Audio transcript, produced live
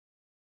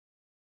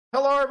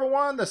Hello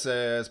everyone, this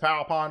is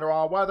Ponder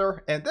on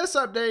Weather. In this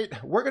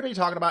update, we're going to be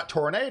talking about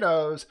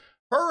tornadoes,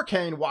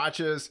 hurricane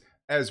watches,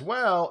 as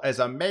well as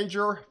a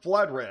major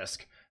flood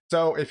risk.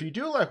 So if you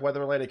do like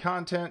weather-related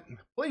content,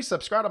 please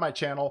subscribe to my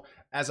channel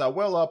as I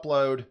will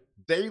upload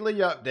daily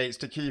updates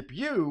to keep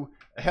you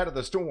ahead of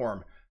the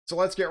storm. So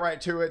let's get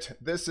right to it.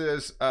 This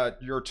is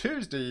your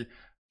Tuesday,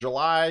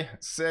 July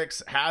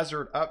 6th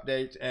hazard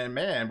update. And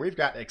man, we've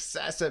got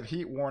excessive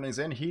heat warnings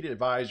and heat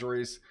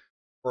advisories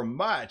for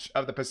much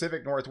of the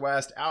Pacific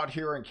Northwest out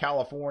here in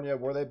California,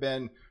 where they've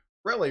been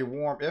really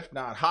warm, if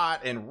not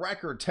hot, and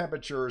record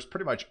temperatures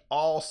pretty much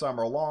all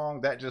summer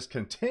long. That just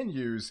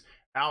continues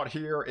out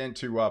here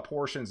into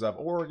portions of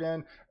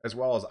Oregon, as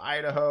well as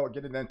Idaho,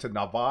 getting into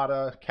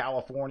Nevada,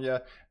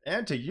 California,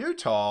 and to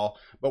Utah.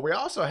 But we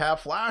also have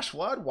flash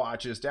flood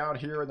watches down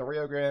here in the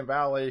Rio Grande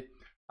Valley,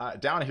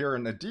 down here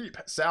in the deep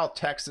South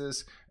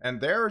Texas.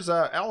 And there's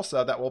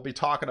Elsa that we'll be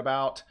talking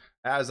about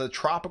as a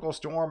tropical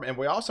storm. And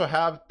we also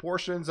have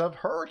portions of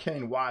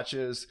hurricane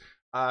watches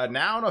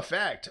now in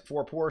effect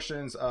for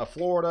portions of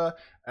Florida,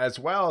 as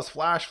well as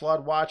flash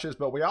flood watches.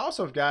 But we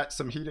also have got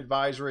some heat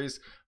advisories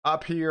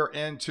up here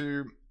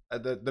into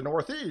the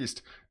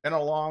Northeast and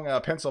along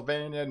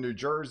Pennsylvania, New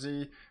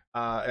Jersey,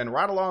 and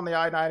right along the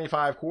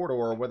I-95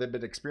 corridor, where they've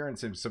been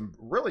experiencing some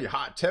really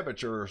hot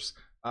temperatures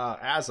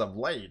as of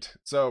late.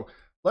 So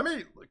let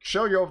me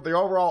show you the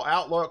overall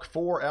outlook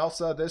for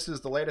Elsa. This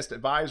is the latest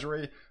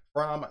advisory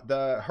from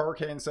the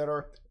Hurricane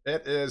Center.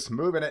 It is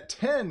moving at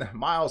 10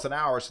 miles an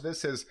hour. So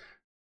this has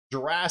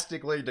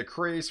drastically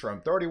decreased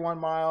from 31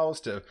 miles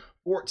to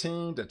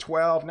 14 to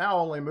 12, now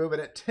only moving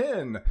at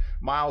 10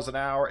 miles an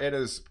hour. It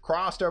has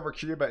crossed over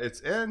Cuba. It's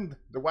in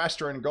the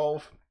Western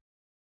Gulf,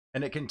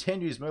 and it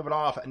continues moving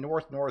off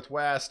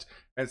north-northwest.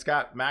 It's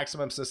got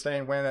maximum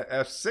sustained wind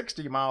at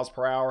 60 miles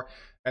per hour.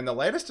 And the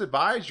latest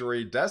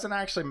advisory doesn't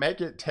actually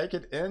take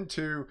it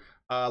into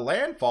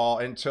landfall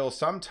until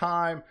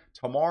sometime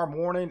tomorrow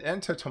morning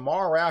into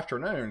tomorrow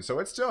afternoon. So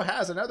it still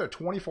has another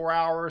 24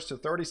 hours to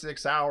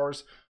 36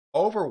 hours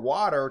over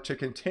water to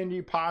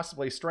continue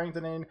possibly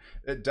strengthening.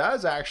 It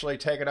does actually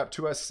take it up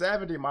to a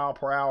 70 mile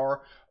per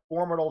hour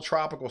formidable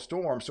tropical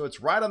storm. So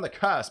it's right on the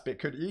cusp. It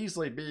could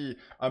easily be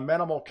a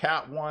minimal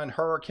Cat 1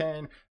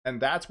 hurricane.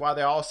 And that's why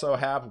they also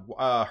have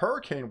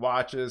hurricane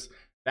watches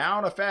now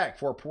in effect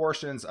for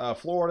portions of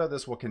Florida.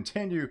 This will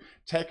continue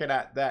taking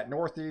that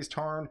northeast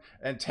turn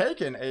and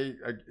taking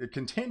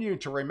continue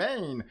to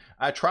remain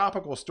a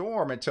tropical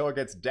storm until it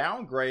gets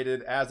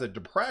downgraded as a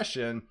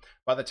depression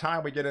by the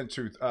time we get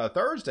into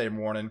Thursday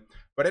morning.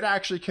 But it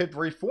actually could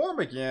reform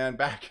again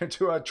back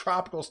into a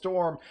tropical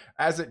storm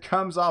as it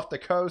comes off the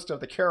coast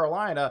of the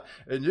Carolina.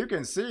 And you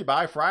can see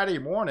by Friday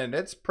morning,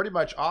 it's pretty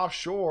much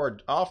offshore,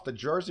 off the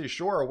Jersey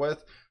Shore,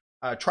 with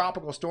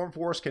tropical storm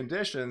force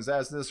conditions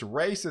as this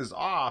races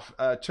off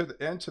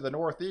into the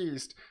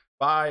northeast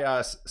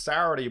by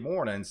Saturday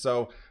morning.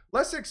 So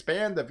let's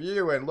expand the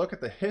view and look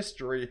at the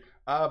history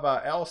of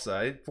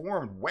Elsa. It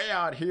formed way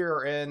out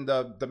here in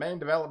the main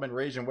development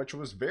region, which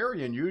was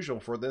very unusual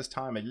for this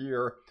time of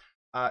year.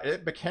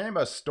 It became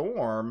a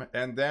storm,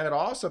 and then it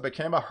also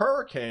became a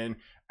hurricane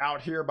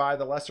out here by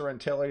the Lesser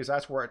Antilles.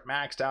 That's where it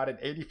maxed out at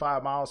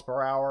 85 miles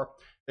per hour.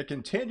 It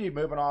continued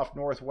moving off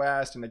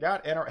northwest, and it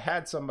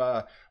had some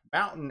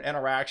mountain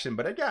interaction,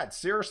 but it got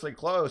seriously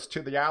close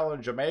to the island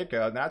of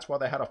Jamaica, and that's why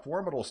they had a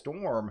formidable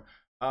storm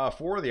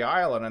for the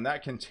island. And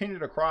that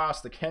continued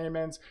across the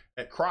Caymans.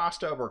 It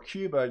crossed over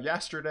Cuba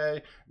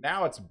yesterday.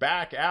 Now it's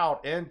back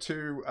out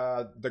into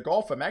the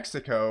Gulf of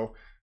Mexico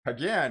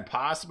again,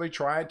 possibly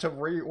trying to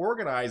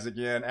reorganize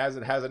again, as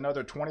it has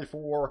another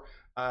 24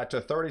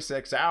 to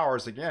 36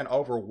 hours again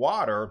over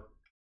water.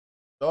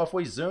 So if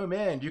we zoom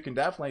in, you can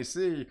definitely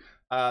see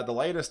the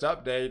latest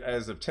update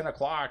as of 10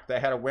 o'clock. They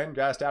had a wind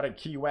gust out in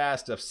Key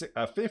West of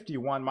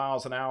 51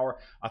 miles an hour.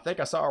 I think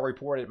I saw a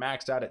report it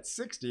maxed out at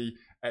 60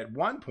 at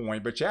one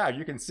point. But yeah,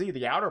 you can see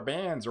the outer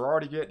bands are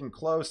already getting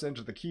close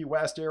into the Key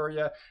West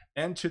area,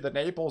 into the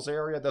Naples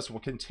area. This will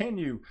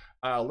continue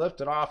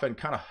lifting off and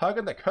kind of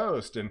hugging the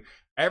coast. And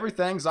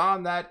everything's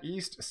on that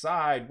east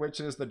side, which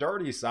is the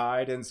dirty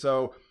side. And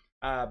so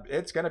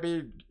it's going to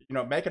be,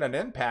 making an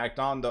impact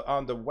on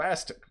the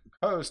west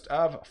coast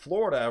of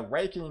Florida,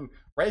 raking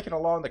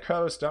along the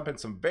coast, dumping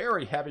some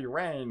very heavy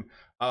rain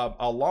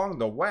along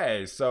the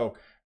way. So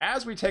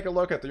as we take a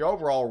look at the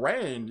overall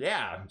rain,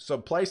 yeah, so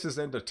places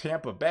into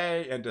Tampa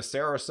Bay, into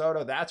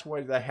Sarasota, that's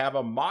where they have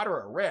a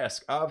moderate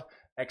risk of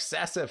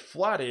excessive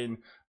flooding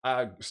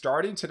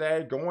starting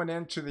today, going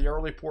into the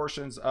early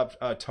portions of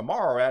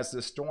tomorrow, as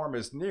this storm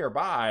is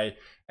nearby.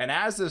 And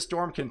as this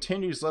storm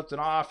continues lifting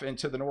off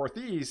into the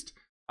northeast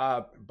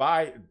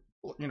by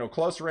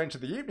closer into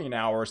the evening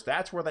hours,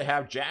 that's where they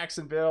have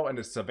Jacksonville,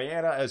 into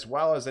Savannah, as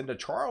well as into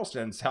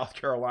Charleston, South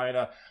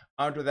Carolina,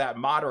 under that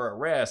moderate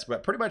risk.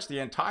 But pretty much the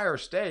entire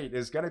state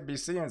is going to be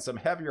seeing some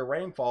heavier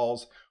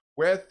rainfalls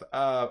with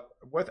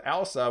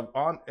Elsa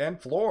in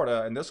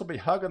Florida, and this will be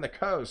hugging the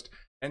coast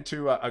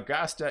into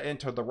Augusta,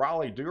 into the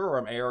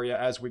Raleigh-Durham area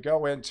as we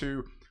go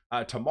into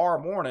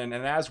tomorrow morning.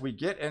 And as we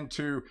get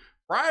into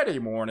Friday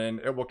morning,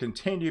 it will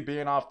continue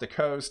being off the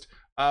coast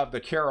of the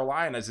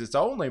Carolinas. It's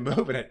only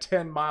moving at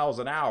 10 miles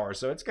an hour.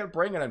 So it's going to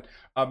bring in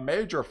a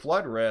major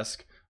flood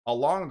risk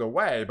along the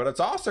way, but it's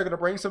also going to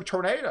bring some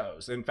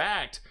tornadoes. In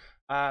fact,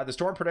 the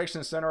Storm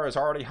Prediction Center has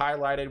already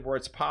highlighted where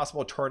it's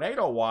possible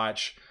tornado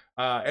watch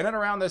in and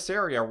around this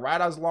area, right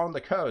along the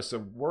coast. So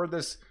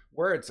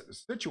where it's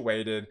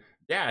situated,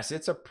 yes,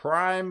 it's a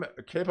prime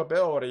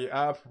capability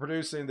of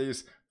producing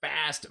these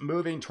fast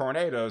moving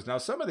tornadoes. Now,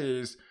 some of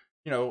these,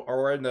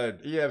 are in the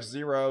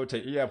EF0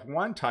 to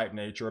EF1 type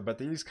nature, but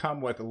these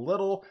come with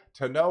little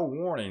to no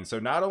warning. So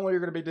not only are you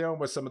going to be dealing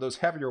with some of those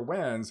heavier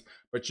winds,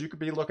 but you could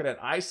be looking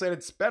at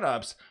isolated spin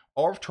ups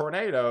of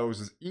tornadoes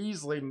is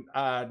easily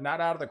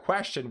not out of the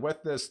question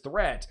with this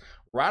threat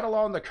right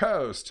along the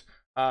coast,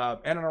 in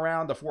and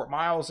around the Fort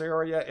Miles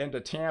area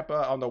into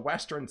Tampa on the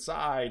western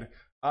side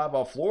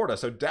of Florida.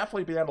 So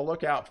definitely be on the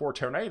lookout for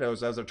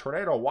tornadoes, as a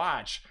tornado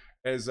watch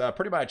is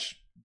pretty much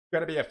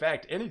going to be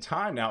effect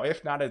anytime now.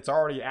 If not, it's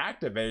already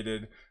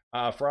activated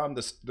from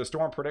the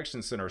Storm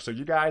Prediction Center. So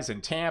you guys in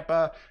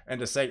Tampa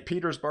and to St.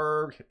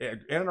 Petersburg, in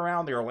and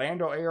around the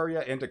Orlando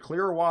area, into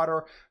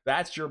Clearwater,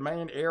 that's your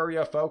main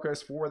area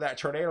focus for that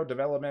tornado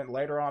development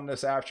later on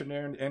this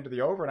afternoon into the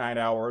overnight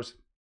hours.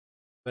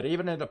 But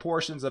even into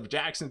portions of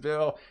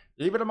Jacksonville,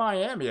 even to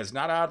Miami, it's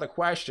not out of the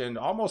question.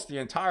 Almost the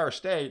entire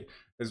state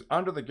is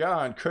under the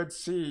gun, could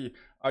see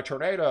a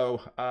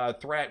tornado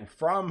threat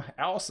from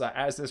Elsa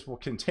as this will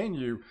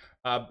continue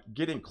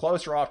getting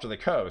closer off to the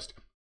coast.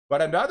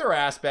 But another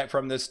aspect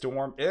from this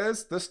storm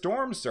is the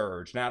storm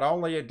surge. Not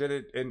only did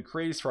it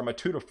increase from a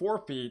 2 to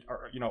 4 feet,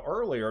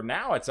 earlier,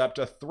 now it's up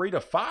to 3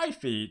 to 5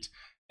 feet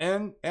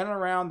in and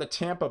around the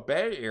Tampa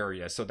Bay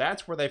area. So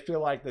that's where they feel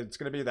like it's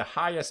going to be the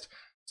highest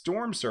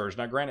storm surge.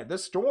 Now, granted,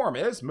 this storm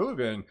is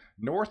moving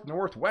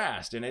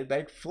north-northwest, and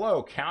they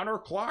flow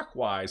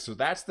counterclockwise. So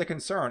that's the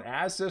concern.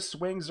 As this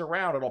swings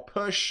around, it'll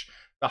push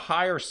the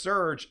higher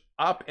surge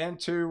up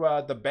into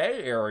the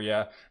Bay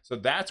Area. So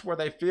that's where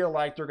they feel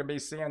like they're going to be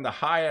seeing the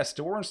highest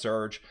storm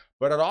surge.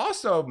 But it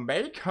also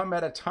may come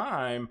at a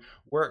time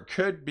where it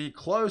could be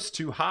close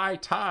to high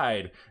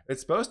tide.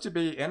 It's supposed to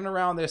be in and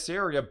around this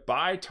area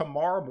by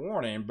tomorrow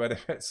morning, but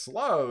if it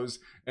slows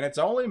and it's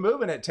only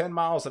moving at 10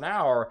 miles an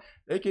hour,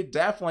 it could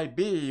definitely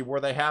be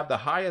where they have the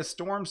highest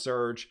storm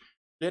surge,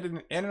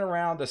 getting in and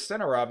around the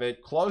center of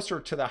it, closer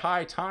to the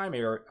high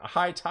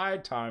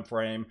tide time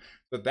frame.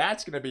 So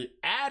that's going to be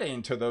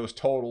adding to those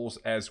totals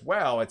as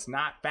well. It's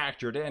not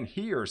factored in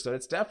here, so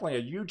it's definitely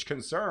a huge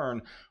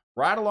concern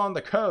right along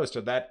the coast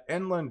of that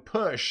inland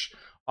push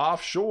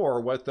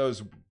offshore, with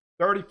those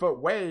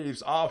 30-foot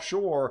waves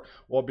offshore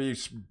will be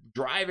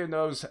driving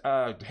those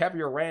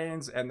heavier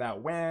rains and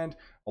that wind,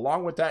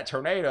 along with that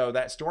tornado,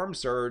 that storm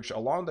surge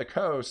along the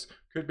coast.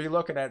 Could be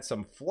looking at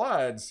some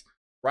floods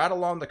right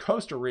along the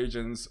coastal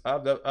regions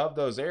of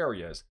those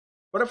areas.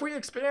 But if we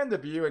expand the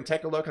view and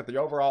take a look at the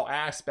overall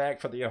aspect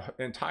for the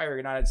entire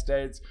United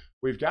States,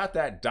 we've got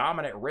that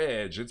dominant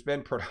ridge. It's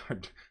been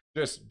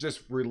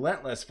just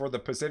relentless for the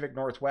Pacific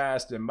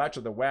Northwest and much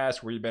of the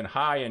West, where you've been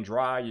high and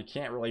dry. You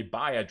can't really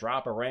buy a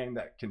drop of rain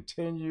that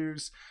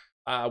continues.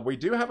 We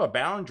do have a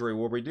boundary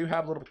where we do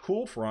have a little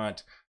cool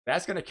front.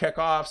 That's going to kick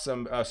off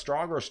some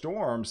stronger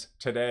storms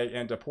today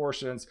into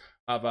portions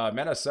of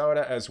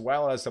Minnesota as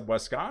well as of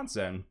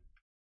Wisconsin.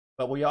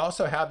 But we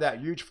also have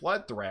that huge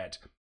flood threat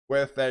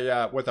with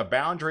a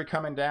boundary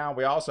coming down.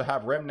 We also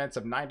have remnants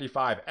of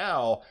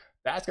 95L.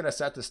 That's going to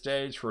set the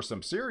stage for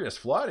some serious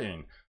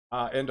flooding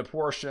into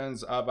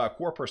portions of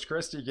Corpus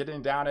Christi,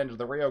 getting down into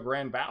the Rio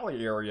Grande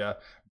Valley area.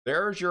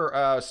 There's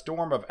your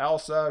storm of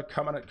Elsa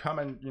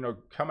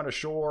coming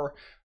ashore.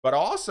 But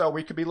also,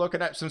 we could be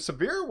looking at some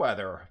severe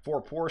weather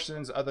for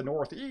portions of the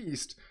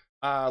Northeast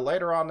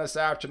later on this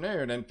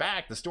afternoon. In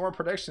fact, the Storm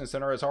Prediction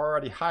Center has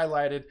already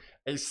highlighted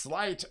a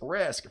slight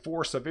risk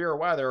for severe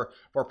weather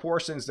for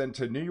portions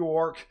into New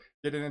York,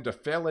 getting into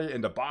Philly,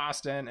 into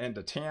Boston,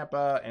 into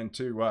Tampa,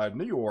 into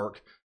New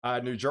York,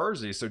 New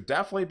Jersey. So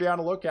definitely be on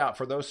the lookout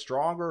for those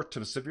stronger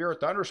to severe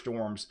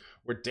thunderstorms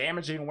with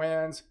damaging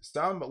winds,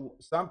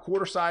 some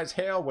quarter-size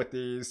hail with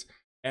these.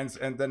 And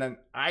then an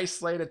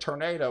isolated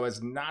tornado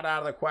is not out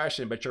of the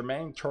question, but your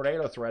main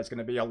tornado threat is going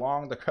to be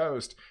along the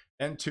coast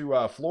into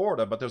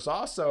Florida. But there's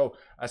also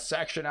a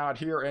section out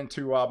here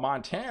into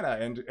Montana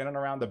and in and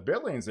around the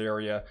Billings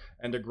area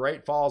and the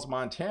Great Falls,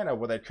 Montana,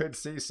 where they could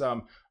see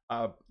some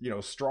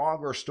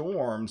stronger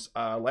storms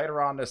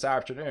later on this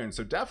afternoon.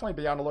 So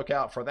definitely be on the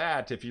lookout for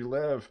that if you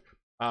live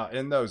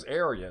in those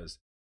areas.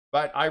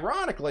 But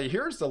ironically,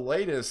 here's the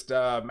latest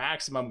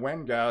maximum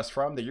wind gust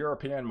from the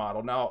European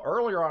model. Now,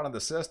 earlier on in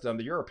the system,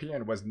 the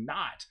European was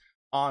not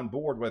on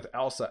board with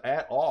Elsa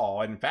at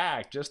all. In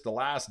fact, just the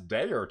last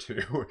day or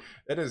two,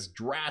 it has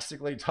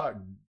drastically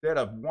did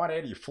a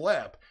 180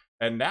 flip.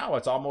 And now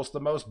it's almost the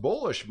most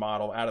bullish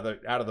model out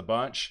of the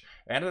bunch.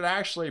 And it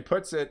actually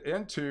puts it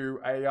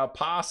into a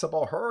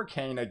possible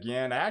hurricane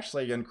again,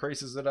 actually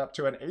increases it up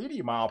to an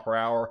 80 mile per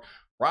hour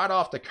right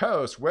off the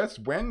coast with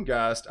wind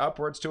gust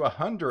upwards to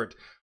 100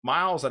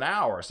 miles an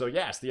hour. So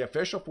yes, the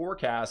official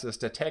forecast is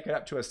to take it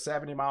up to a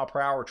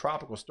 70-mile-per-hour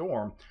tropical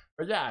storm.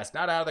 But yeah, it's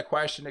not out of the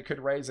question it could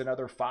raise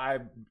another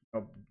 5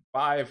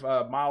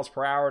 miles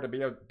per hour to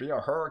be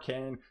a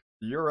hurricane.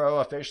 The Euro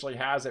officially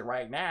has it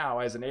right now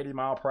as an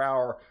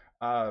 80-mile-per-hour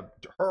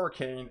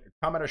hurricane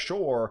coming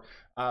ashore,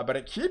 but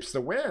it keeps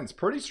the winds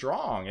pretty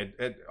strong.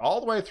 It all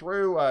the way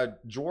through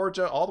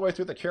Georgia, all the way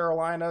through the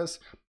Carolinas,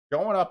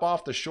 going up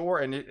off the shore,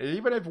 and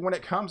even if when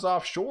it comes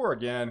offshore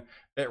again,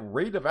 it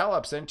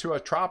redevelops into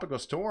a tropical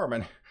storm,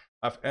 and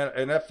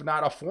if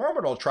not a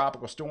formidable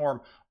tropical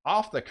storm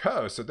off the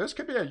coast. So this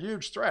could be a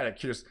huge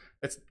threat.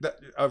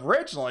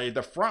 Originally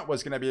the front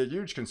was going to be a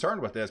huge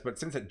concern with this, but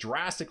since it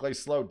drastically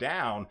slowed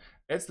down,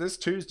 it's this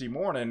Tuesday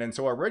morning, and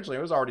so originally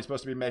it was already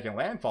supposed to be making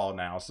landfall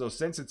now. So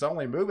since it's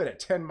only moving at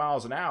 10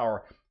 miles an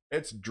hour,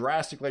 it's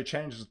drastically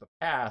changes the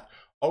path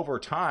over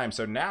time.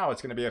 So now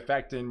it's going to be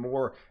affecting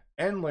more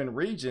inland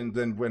region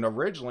than when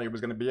originally it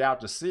was going to be out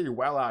to sea,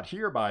 well out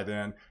here by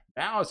then.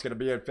 Now it's going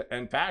to be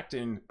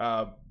impacting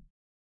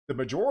the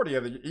majority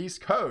of the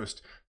East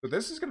Coast. So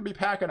this is going to be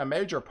packing a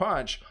major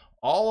punch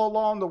all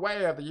along the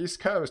way of the East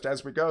Coast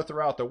as we go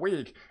throughout the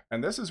week.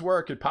 And this is where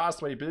it could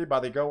possibly be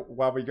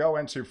while we go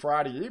into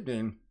Friday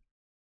evening,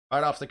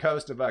 right off the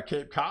coast of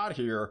Cape Cod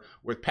here,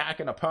 with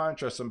packing a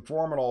punch of some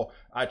formidable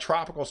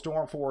tropical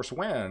storm force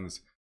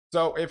winds.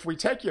 So if we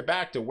take you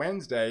back to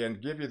Wednesday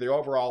and give you the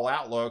overall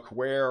outlook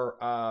where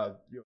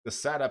the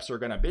setups are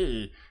going to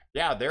be,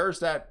 yeah, there's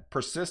that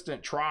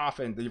persistent trough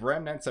and the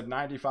remnants of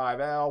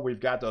 95L. We've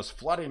got those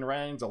flooding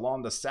rains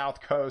along the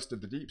south coast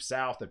of the deep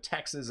south of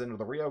Texas into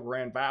the Rio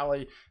Grande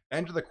Valley,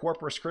 into the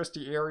Corpus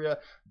Christi area.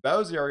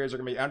 Those areas are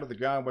going to be under the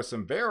gun with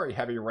some very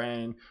heavy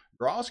rain.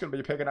 You're also going to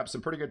be picking up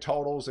some pretty good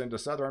totals into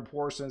southern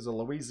portions of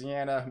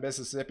Louisiana,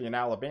 Mississippi, and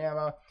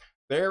Alabama.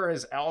 There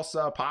is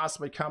Elsa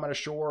possibly coming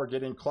ashore,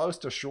 getting close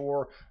to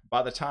shore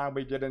by the time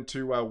we get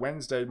into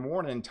Wednesday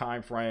morning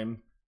time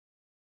frame.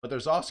 But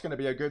there's also going to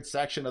be a good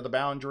section of the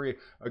boundary,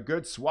 a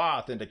good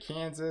swath into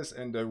Kansas,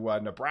 into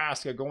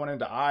Nebraska, going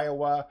into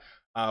Iowa,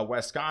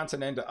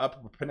 Wisconsin, into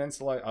upper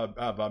peninsula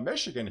of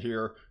Michigan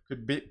here.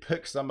 Could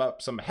pick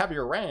up some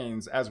heavier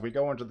rains as we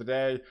go into the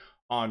day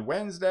on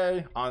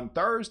Wednesday. On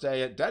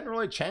Thursday, it doesn't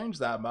really change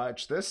that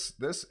much.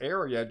 This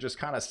area just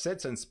kind of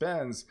sits and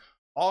spins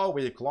all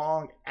week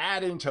long,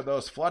 adding to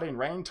those flooding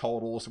rain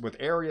totals with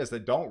areas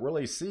that don't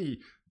really see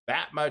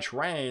that much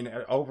rain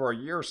over a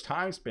year's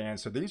time span.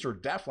 So these are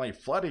definitely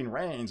flooding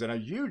rains and a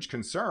huge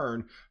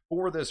concern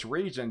for this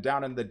region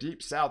down in the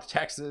deep south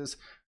Texas.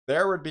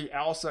 There would be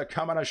Elsa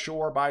coming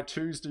ashore by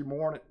Thursday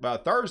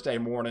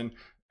morning.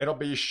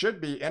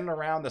 Should be in and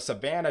around the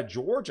Savannah,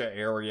 Georgia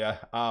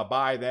area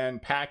by then,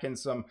 packing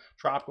some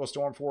tropical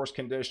storm force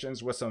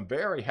conditions with some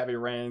very heavy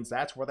rains.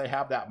 That's where they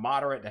have that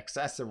moderate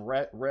excessive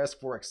risk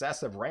for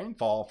excessive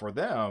rainfall for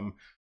them.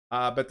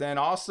 But then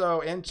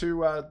also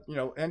into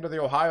the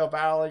Ohio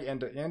Valley,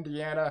 into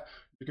Indiana,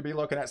 you could be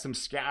looking at some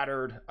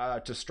scattered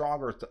to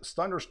stronger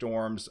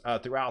thunderstorms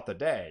throughout the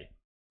day.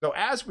 So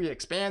as we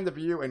expand the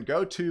view and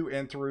go to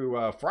and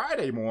through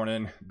Friday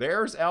morning,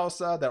 there's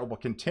Elsa that will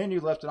continue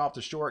lifting off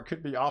the shore. It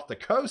could be off the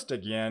coast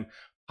again,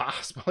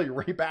 possibly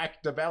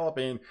back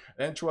developing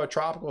into a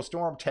tropical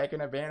storm, taking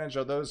advantage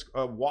of those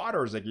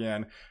waters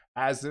again,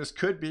 as this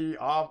could be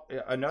off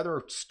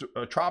another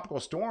tropical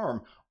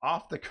storm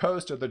off the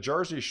coast of the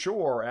Jersey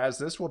Shore, as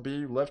this will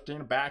be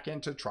lifting back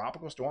into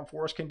tropical storm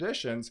force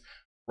conditions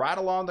right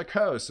along the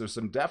coast.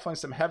 So definitely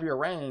some heavier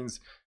rains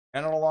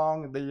and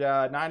along the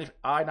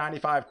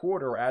I-95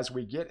 corridor as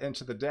we get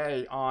into the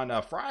day on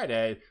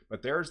Friday.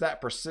 But there's that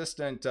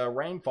persistent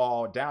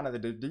rainfall down in the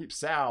deep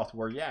south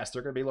where, yes,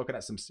 they're going to be looking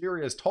at some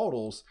serious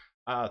totals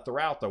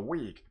throughout the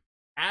week.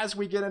 As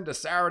we get into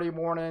Saturday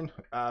morning,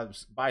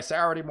 by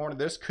Saturday morning,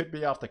 this could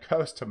be off the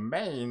coast to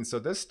Maine. So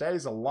this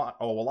stays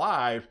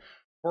alive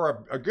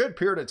for a good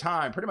period of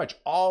time. Pretty much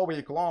all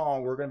week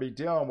long, we're going to be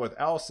dealing with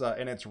Elsa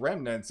and its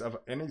remnants of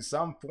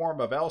some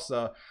form of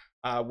Elsa,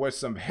 with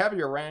some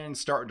heavier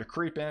rains starting to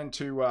creep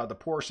into the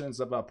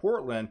portions of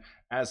Portland,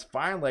 as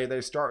finally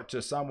they start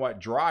to somewhat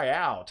dry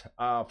out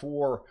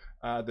for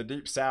the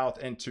deep south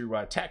into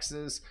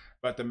Texas.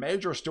 But the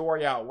major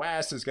story out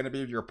west is going to be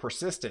your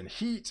persistent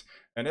heat.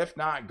 And if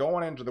not,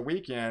 going into the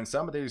weekend,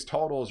 some of these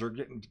totals are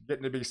getting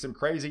to be some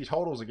crazy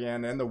totals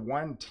again in the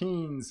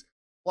 110s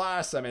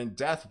plus. I mean,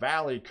 Death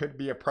Valley could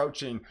be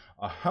approaching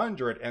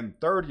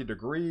 130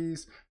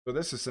 degrees. So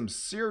this is some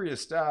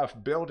serious stuff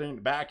building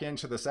back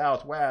into the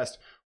southwest,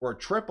 where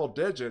triple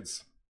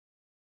digits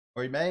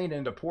remain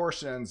into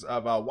portions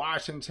of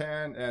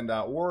Washington and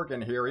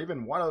Oregon here,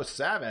 even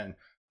 107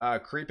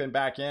 creeping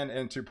back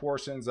into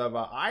portions of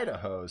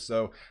Idaho.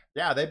 So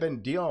yeah, they've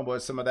been dealing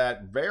with some of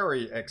that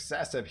very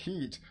excessive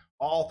heat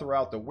all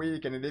throughout the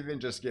week, and it even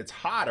just gets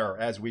hotter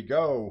as we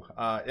go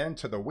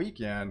into the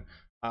weekend,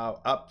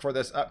 up for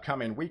this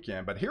upcoming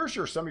weekend. But here's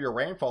some of your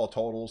rainfall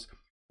totals,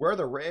 where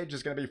the ridge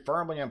is going to be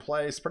firmly in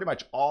place pretty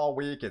much all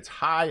week. It's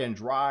high and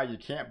dry. You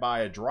can't buy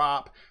a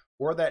drop.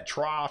 Where that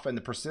trough and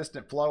the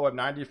persistent flow of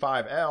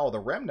 95L, the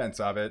remnants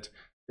of it,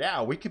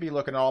 yeah, we could be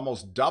looking at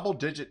almost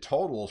double-digit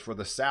totals for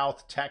the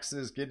South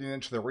Texas, getting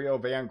into the Rio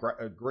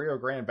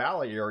Grande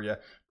Valley area,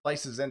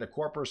 places into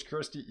Corpus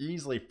Christi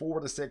easily 4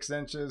 to 6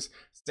 inches.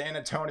 San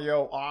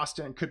Antonio,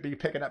 Austin could be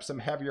picking up some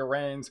heavier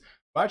rains.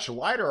 Much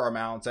lighter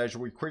amounts as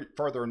we creep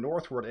further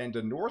northward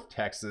into North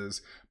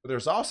Texas. But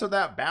there's also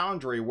that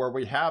boundary where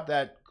we have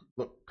that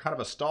kind of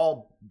a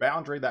stall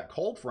boundary, that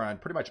cold front,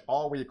 pretty much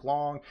all week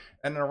long,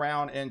 and then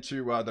around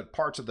into the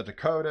parts of the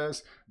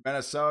Dakotas,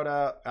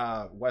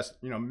 Minnesota,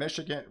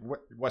 Michigan,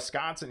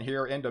 Wisconsin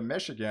here into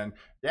Michigan.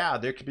 Yeah,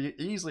 they could be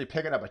easily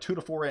picking up a 2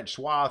 to 4 inch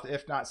swath,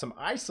 if not some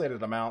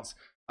isolated amounts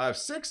of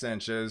 6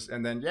 inches.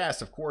 And then,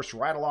 yes, of course,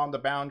 right along the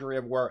boundary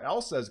of where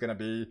Elsa is going to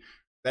be,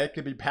 they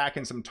could be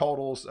packing some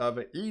totals of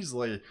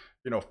easily,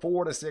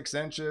 4 to 6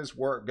 inches.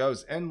 Where it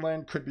goes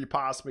inland could be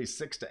possibly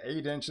 6 to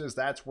 8 inches.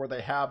 That's where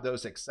they have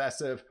those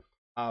excessive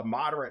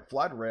moderate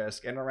flood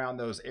risk in around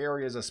those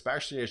areas,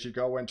 especially as you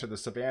go into the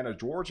Savannah,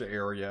 Georgia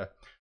area.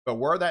 But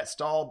where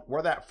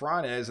that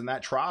front is and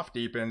that trough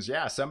deepens,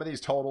 yeah, some of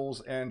these totals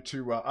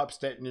into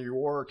upstate New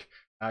York,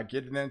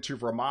 getting into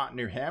Vermont,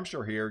 New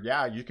Hampshire here,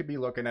 yeah, you could be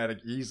looking at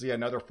easily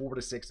another 4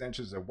 to 6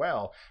 inches as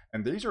well.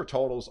 And these are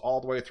totals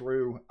all the way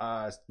through,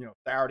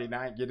 Saturday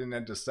night, getting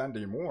into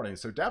Sunday morning.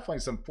 So definitely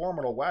some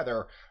formidable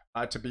weather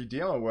to be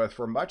dealing with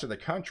for much of the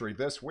country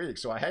this week.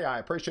 So hey, I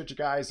appreciate you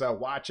guys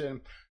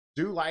watching.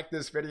 Do like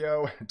this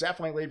video,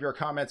 definitely leave your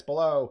comments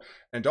below,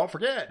 and don't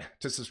forget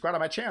to subscribe to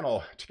my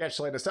channel to catch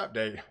the latest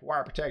update where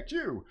I protect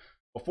you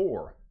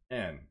before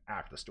and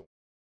after the storm.